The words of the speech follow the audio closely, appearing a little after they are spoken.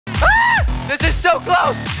This is so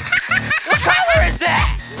close. What color is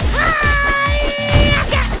that?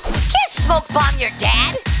 Can't smoke bomb your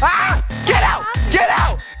dad. Ah! Get out! Get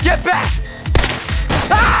out! Get back!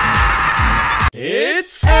 Ah!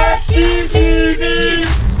 It's FGTEEV!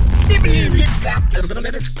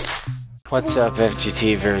 What's up,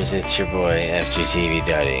 FGTeevers? It's your boy, FGTEEV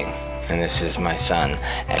Duddy. And this is my son,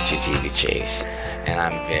 FGTEEV Chase. And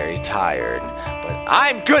I'm very tired, but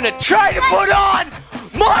I'm gonna try to put on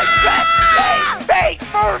my best game face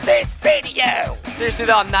for this video! Seriously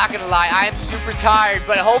though, I'm not gonna lie, I am super tired,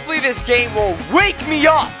 but hopefully this game will wake me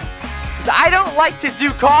up! Because I don't like to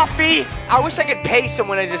do coffee. I wish I could pay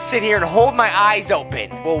someone to just sit here and hold my eyes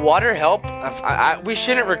open. Will water help? We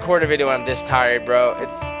shouldn't record a video when I'm this tired, bro.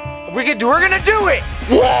 We're gonna do it!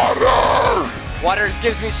 Water! Water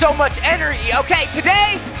gives me so much energy. Okay,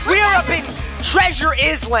 today we are up in Treasure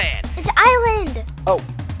Island. It's island. Oh.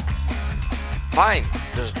 Fine.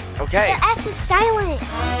 Okay. The S is silent.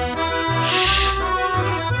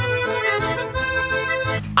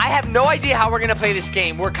 I have no idea how we're gonna play this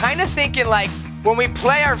game. We're kind of thinking like when we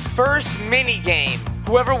play our first mini game,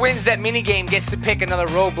 whoever wins that mini game gets to pick another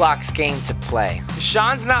Roblox game to play.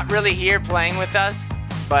 Shawn's not really here playing with us,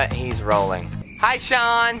 but he's rolling. Hi,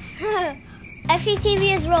 Shawn.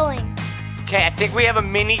 FGTEEV is rolling. Okay, I think we have a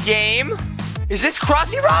mini game. Is this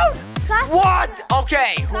Crossy Road? What?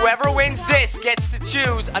 Okay, whoever wins this gets to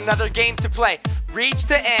choose another game to play. Reach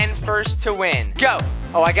the end first to win. Go.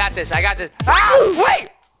 Oh, I got this. I got this. Ah, wait.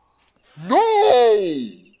 No.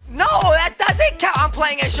 No, that doesn't count. I'm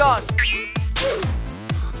playing as Shawn.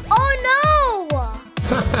 Oh, no.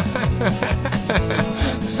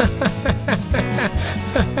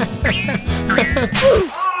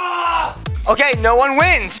 Okay, no one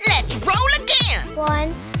wins. Let's roll again.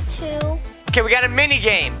 1, 2. Okay, we got a mini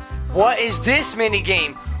game. What is this mini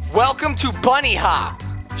game? Welcome to Bunny Hop.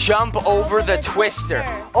 Jump over the twister.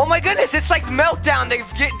 Oh my goodness, it's like Meltdown,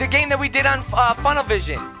 the game that we did on Funnel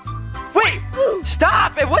Vision. Wait,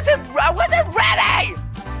 stop! I wasn't ready!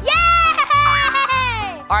 Yay!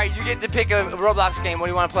 All right, you get to pick a Roblox game. What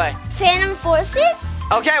do you want to play? Phantom Forces?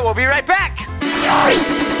 Okay, we'll be right back.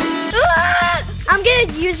 I'm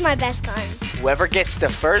gonna use my best gun. Whoever gets the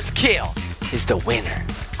first kill is the winner.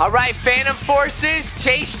 All right, Phantom Forces,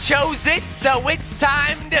 Chase chose it, so it's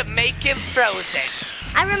time to make him frozen.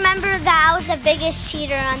 I remember that I was the biggest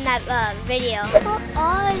cheater on that video.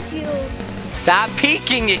 You. Stop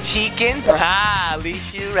peeking, you cheekin'. Ah, at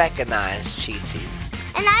least you recognize cheatsies.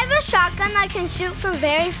 And I have a shotgun that can shoot from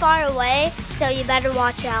very far away, so you better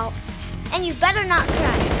watch out. And you better not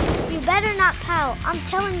cry. You better not pout. I'm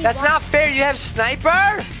telling you. That's not fair. You have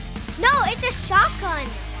sniper? No, it's a shotgun.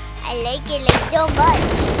 I like it like so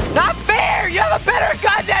much. Not fair! You have a better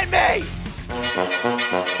gun than me!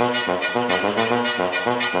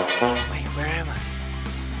 Wait, where am I?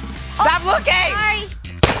 Stop looking! Sorry.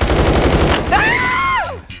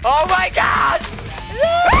 No! Oh my gosh!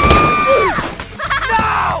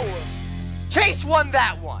 No! Chase won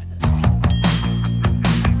that one.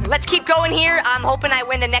 Let's keep going here. I'm hoping I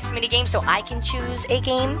win the next mini game so I can choose a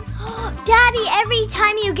game. Daddy, every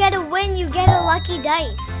time you get a win, you get a lucky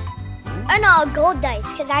dice. Or no, a gold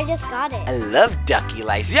dice, because I just got it. I love ducky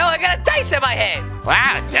lice. Yo, I got a dice in my head.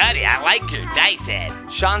 Wow, Daddy, I like your dice head.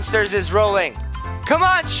 Shawnsters is rolling. Come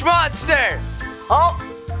on, Schmonster. Oh,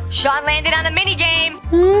 Shawn landed on the mini game.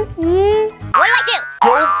 What do I do?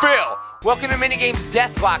 Don't fail. Welcome to Minigame's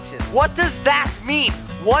Death Boxes. What does that mean?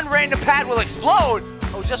 One random pad will explode.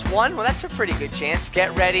 Oh, just one? Well, that's a pretty good chance.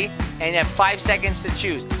 Get ready, and you have 5 seconds to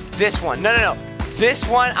choose. This one. No. This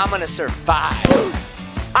one, I'm gonna survive.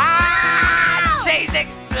 Ah! Chase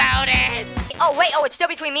exploded! Oh, wait. Oh, it's still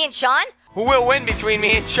between me and Shawn? Who will win between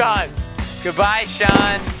me and Shawn? Goodbye,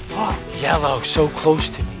 Shawn. Oh, yellow, so close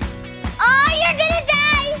to me. Oh, you're gonna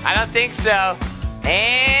die! I don't think so.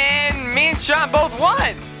 And me and Shawn both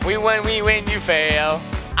won. We win, you fail.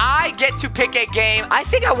 I get to pick a game. I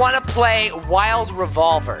think I want to play Wild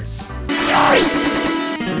Revolvers.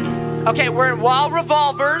 Okay, we're in Wild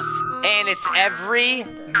Revolvers, and it's every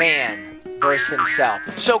man versus himself.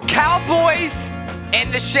 So cowboys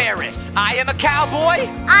and the sheriffs. I am a cowboy.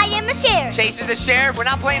 I am a sheriff. Chase is the sheriff. We're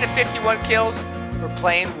not playing the 51 kills. We're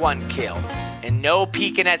playing 1 kill. And no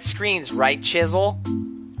peeking at screens, right, Chisel?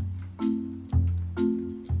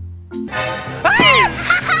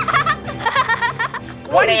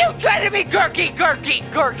 What are you trying to be gurky?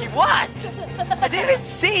 What? I didn't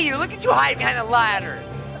see you. Look at you hiding behind a ladder.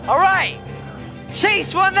 All right.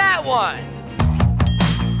 Chase won that one.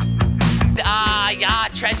 Yeah,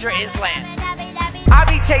 Treasure Island. I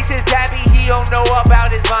be chasing Dabby. He don't know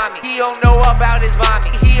about his mommy. He don't know about his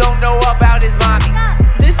mommy. He don't know about his mommy.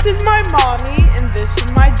 This is my mommy.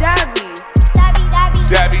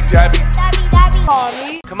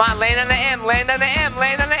 Mommy. Come on, land on the M, land on the M,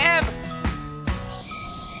 land on the M.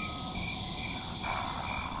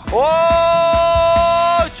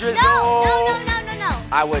 Oh, drizzle. No.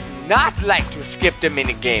 I would not like to skip the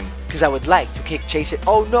minute game because I would like to kick Chase it.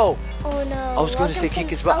 Oh no. Oh no. I was going to say kick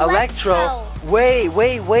his butt. Electro. Wait.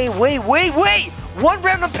 One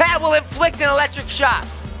random pad will inflict an electric shock.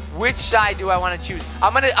 Which side do I want to choose?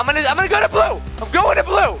 I'm gonna go to blue. I'm going to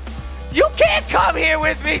blue. You can't come here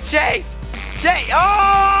with me, Chase. Chase.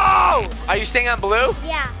 Oh! Are you staying on blue?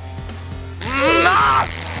 Yeah. No!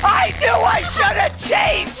 I knew I should have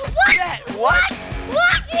changed. What?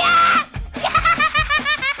 What? Yeah.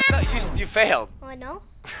 No, you failed. Oh no.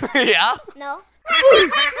 Yeah? No.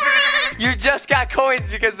 You just got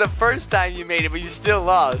coins because the first time you made it, but you still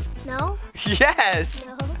lost. No. Yes.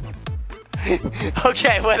 No.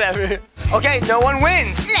 Okay, whatever. Okay, no one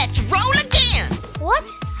wins. Let's roll again. What?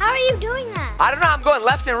 How are you doing that? I don't know. I'm going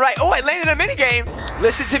left and right. Oh, I landed a minigame.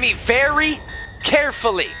 Listen to me very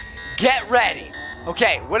carefully. Get ready.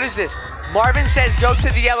 Okay, what is this? Marvin says go to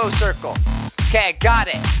the yellow circle. Okay, I got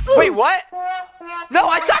it. Ooh. Wait, what? No,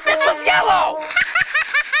 I thought this was yellow.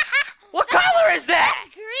 What color is that?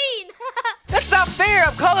 Green. That's not fair.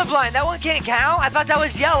 I'm colorblind. That one can't count. I thought that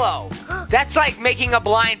was yellow. That's like making a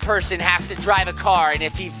blind person have to drive a car, and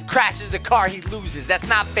if he crashes the car, he loses. That's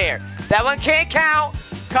not fair. That one can't count.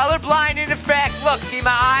 Colorblind in effect. Look, see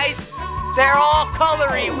my eyes? They're all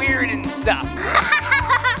colory, weird and stuff.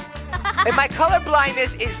 And my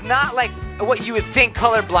colorblindness is not like what you would think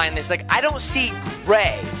colorblindness. Like, I don't see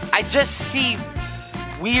gray. I just see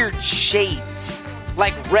weird shades.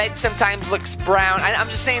 Like red sometimes looks brown. I'm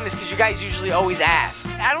just saying this because you guys usually always ask.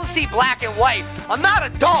 I don't see black and white. I'm not a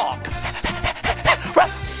dog.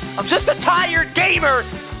 I'm just a tired gamer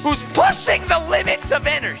who's pushing the limits of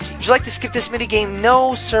energy. Would you like to skip this minigame?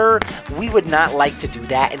 No, sir. We would not like to do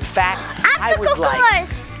that. In fact, I would like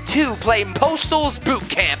to play Postal's Boot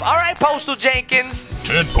Camp. All right, Postal Jenkins.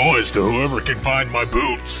 10 points to whoever can find my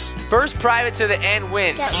boots. First private to the end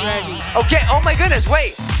wins. Get ready. Okay, oh my goodness,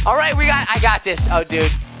 wait. All right, I got this. Oh,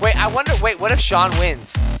 dude. Wait, I wonder, what if Shawn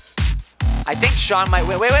wins? I think Shawn might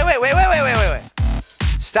win. Wait.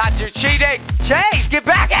 Stop your cheating. Chase, get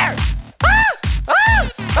back here.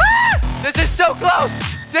 This is so close.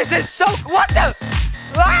 What the?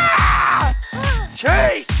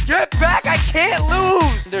 Chase, get back. I can't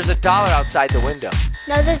lose. There's $1 outside the window.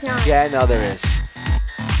 No, there's not. Yeah, no, there is.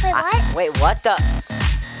 Wait, what? Wait, what the?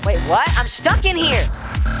 Wait, what? I'm stuck in here.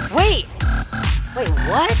 Wait,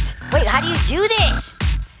 what? Wait, how do you do this?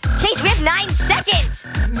 Chase, we have 9 seconds.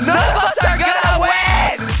 None of us are gonna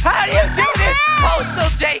win. How do you do this, Postal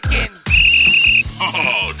Jenkins?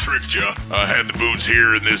 Oh, tricked ya. I had the boots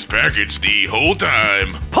here in this package the whole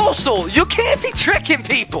time. Postal, you can't be tricking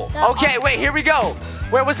people. No. Okay, wait, here we go.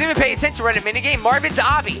 Wait, wasn't even paying attention. We're at a minigame. Marvin's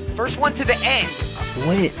Obby. First one to the end.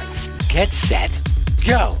 Wait, get set,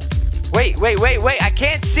 go. Wait. I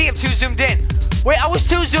can't see him too zoomed in. Wait, I was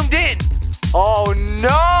too zoomed in. Oh,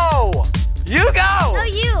 no. You go. No,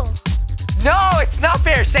 you. No, it's not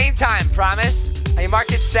fair. Same time, promise. Are you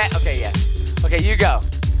mark it set? Okay, yes. Okay, you go.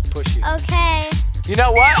 Push you. Okay. You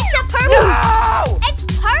know what? It's a purple. No! It's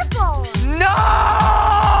purple.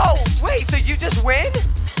 No! Wait, so you just win?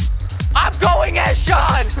 I'm going as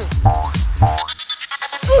Shawn.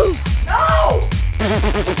 No!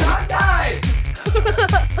 Shawn died.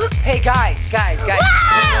 Hey, guys.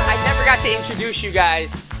 I never got to introduce you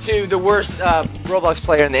guys to the worst Roblox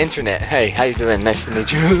player on the internet. Hey, how you doing? Nice to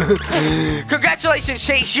meet you. Congratulations,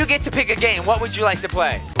 Chase. You get to pick a game. What would you like to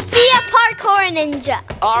play? Be a parkour ninja.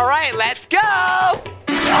 All right, let's go.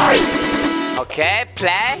 Okay,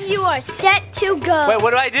 play. You are set to go. Wait,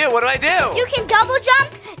 what do I do? You can double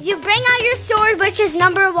jump. You bring out your sword, which is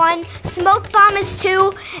number 1. Smoke bomb is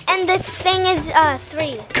 2, and this thing is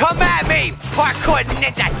 3. Come at me, parkour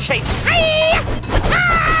ninja Chase.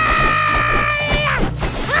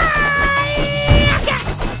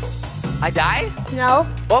 I died? No.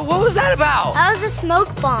 What was that about? That was a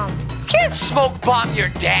smoke bomb. You can't smoke bomb your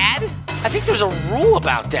dad. I think there's a rule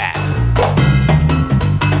about that.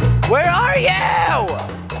 Where are you?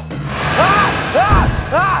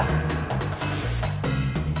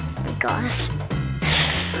 Oh my gosh.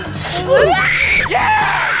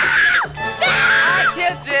 Yeah! I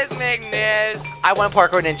killed Jizz Magnus. I won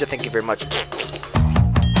Parkour Ninja, thank you very much.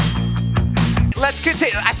 Let's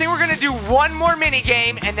continue. I think we're gonna do one more mini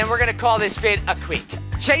game, and then we're gonna call this vid a quit.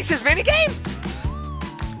 Chase's mini game?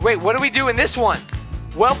 Wait, what do we do in this one?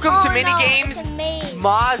 Welcome to mini games. It's a maze.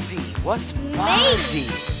 Mozzie. What's Mozzie?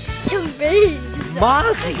 It's a maze.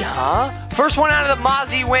 Mozzie, huh? First one out of the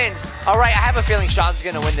Mozzie wins. All right, I have a feeling Shawn's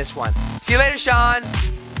gonna win this one. See you later, Shawn.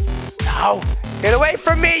 No, Get away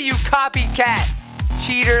from me, you copycat.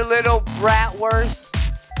 Cheater, little bratwurst.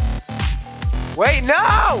 Wait,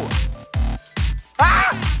 no!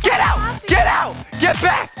 Ah! Get out! Get out! Get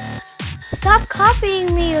back! Stop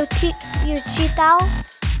copying me, you cheetah.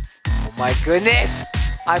 Oh my goodness!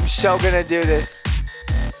 I'm so gonna do this.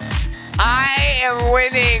 I am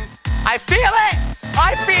winning. I feel it!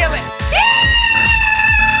 I feel it! Yeah!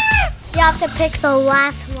 You have to pick the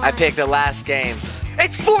last one. I picked the last game.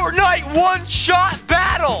 It's Fortnite one-shot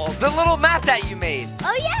battle! The little map that you made.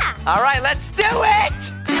 Oh, yeah. All right, let's do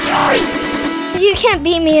it! You can't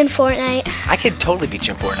beat me in Fortnite. I can totally beat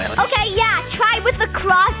you in Fortnite. Okay, yeah, try with the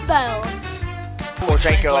crossbow.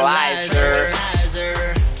 Tranquilizer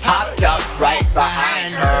popped up right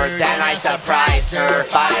behind her. Then I surprised her,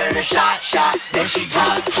 fired a shot, then she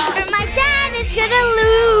dropped. My dad is gonna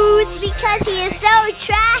lose because he is so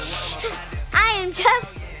trash. I am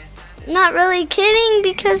just not really kidding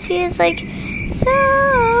because he is like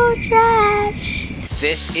so trash.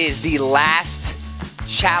 This is the last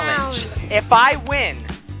challenge. If I win,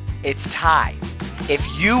 it's tied. If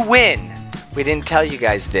you win, we didn't tell you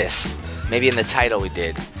guys this. Maybe in the title we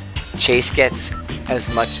did. Chase gets as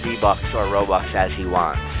much V-Bucks or Robux as he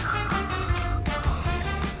wants.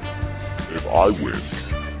 If I win,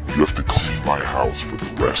 you have to clean my house for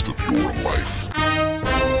the rest of your life.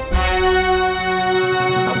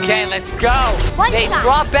 Okay, let's go. They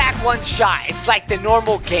brought back one shot. It's like the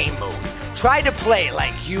normal game mode. Try to play it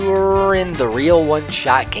like you're in the real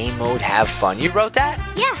one-shot game mode. Have fun. You wrote that?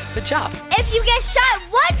 Yeah. Good job. If you get shot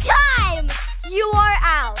one time, you are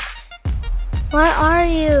out. Where are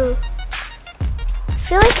you? I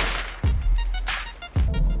feel like...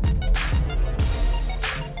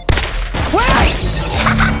 Wait!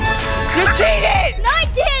 You cheated! No, I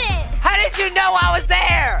didn't. How did you know I was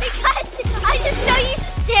there? Because I just saw you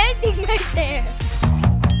standing right there.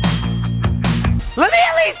 Let me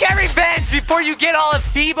at least get revenge before you get all the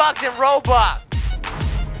V-Bucks and Robux.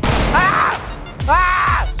 Ah!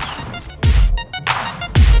 Ah!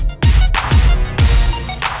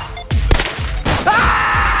 Ah!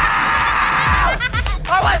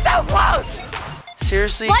 I was so close!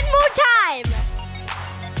 Seriously? One more time.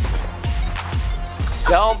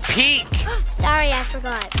 Don't peek. Sorry, I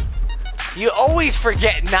forgot. You always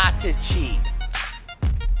forget not to cheat.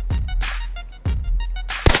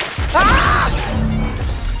 Ah!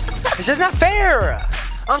 This is not fair.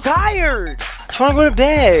 I'm tired. I just want to go to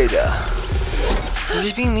bed. You're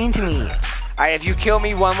just being mean to me. All right, if you kill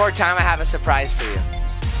me one more time, I have a surprise for you.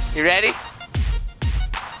 You ready?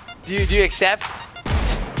 Do you accept?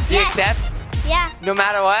 Do you accept? Yeah. No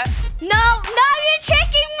matter what? No, you're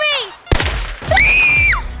tricking me.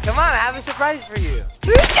 Come on, I have a surprise for you.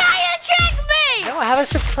 You're trying to trick me. No, I have a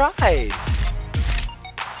surprise.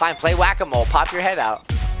 Fine, play whack-a-mole. Pop your head out.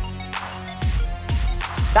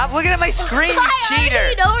 Stop looking at my screen, you cheater!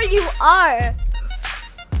 I already know where you are.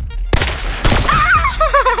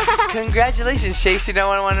 Congratulations, Chase. You know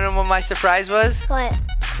what I want to know what my surprise was? What?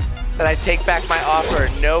 That I take back my offer.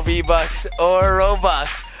 No V-Bucks or Robux.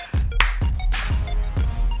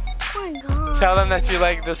 Oh my god. Tell them that you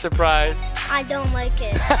like the surprise. I don't like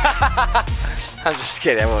it. I'm just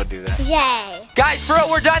kidding. I won't do that. Yay. Guys, for real,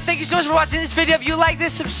 we're done. Thank you so much for watching this video. If you like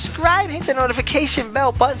this, subscribe, hit the notification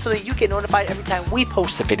bell button so that you get notified every time we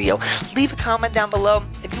post a video. Leave a comment down below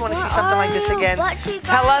if you want to see something like this again.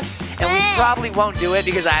 Tell us, and we probably won't do it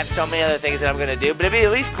because I have so many other things that I'm going to do, but it'd be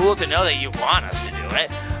at least cool to know that you want us to do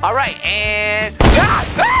it. All right, and...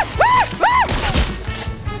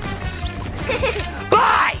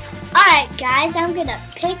 Bye! Alright guys, I'm gonna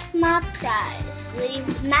pick my prize.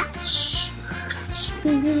 Leave match.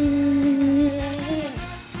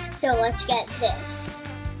 So let's get this.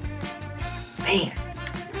 Man.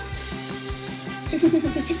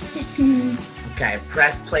 Okay,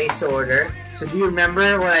 press place order. So do you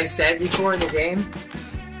remember what I said before in the game?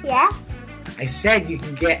 Yeah? I said you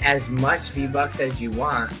can get as much V-Bucks as you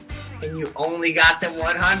want, and you only got the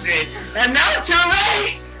 100. And now too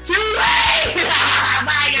late! Too late!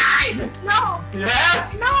 Bye, guys! No! Yeah?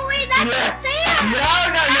 No, wait, that's unfair! No!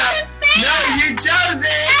 That's unfair! No, you chose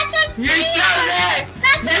it! That's unfair! You chose it!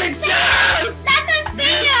 That's You unfair! chose! That's unfair!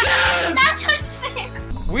 You chose! That's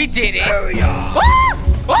unfair! We did it! Hurry up!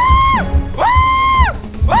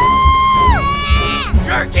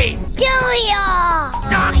 Jerky! Julia!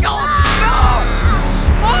 Donkles! No!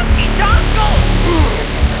 Monkey Donkles!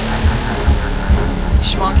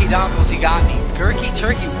 Schmonky Donkles, he got me. Gurky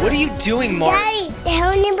Turkey, what are you doing, Mark? Daddy,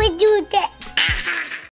 I'll never do that.